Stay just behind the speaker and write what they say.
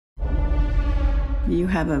You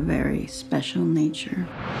have a very special nature.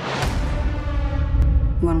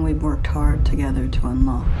 One we've worked hard together to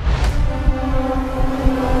unlock.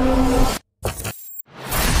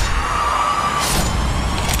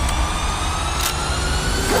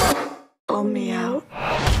 Pull me out.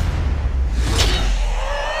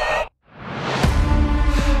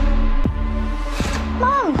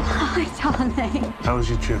 Mom! Hi, darling. How was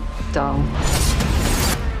your trip? Dull.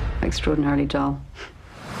 Extraordinarily dull.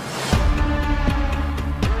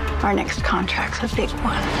 Our next contract's a big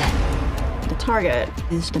one. The target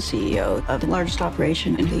is the CEO of the largest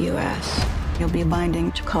operation in the U.S. He'll be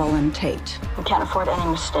binding to Colin Tate. We can't afford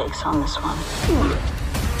any mistakes on this one.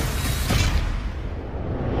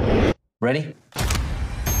 Ready?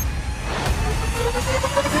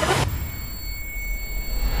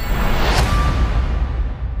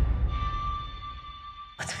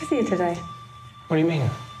 What's with you today? What do you mean?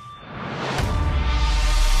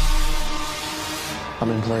 I'm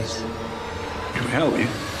in place. Can we help you?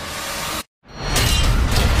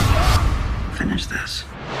 Finish this.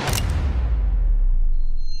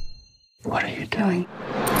 What are you doing?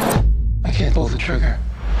 I can't pull the trigger.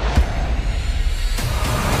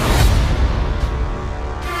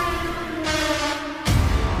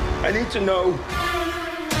 I need to know.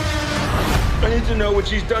 I need to know what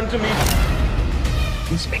she's done to me.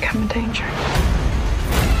 He's become a danger.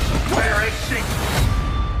 Where is she?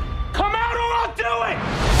 Come out or I'll do it!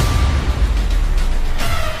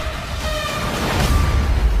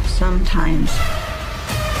 Sometimes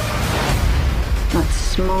that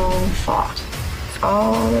small thought is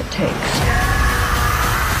all it takes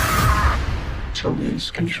to lose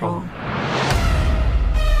control.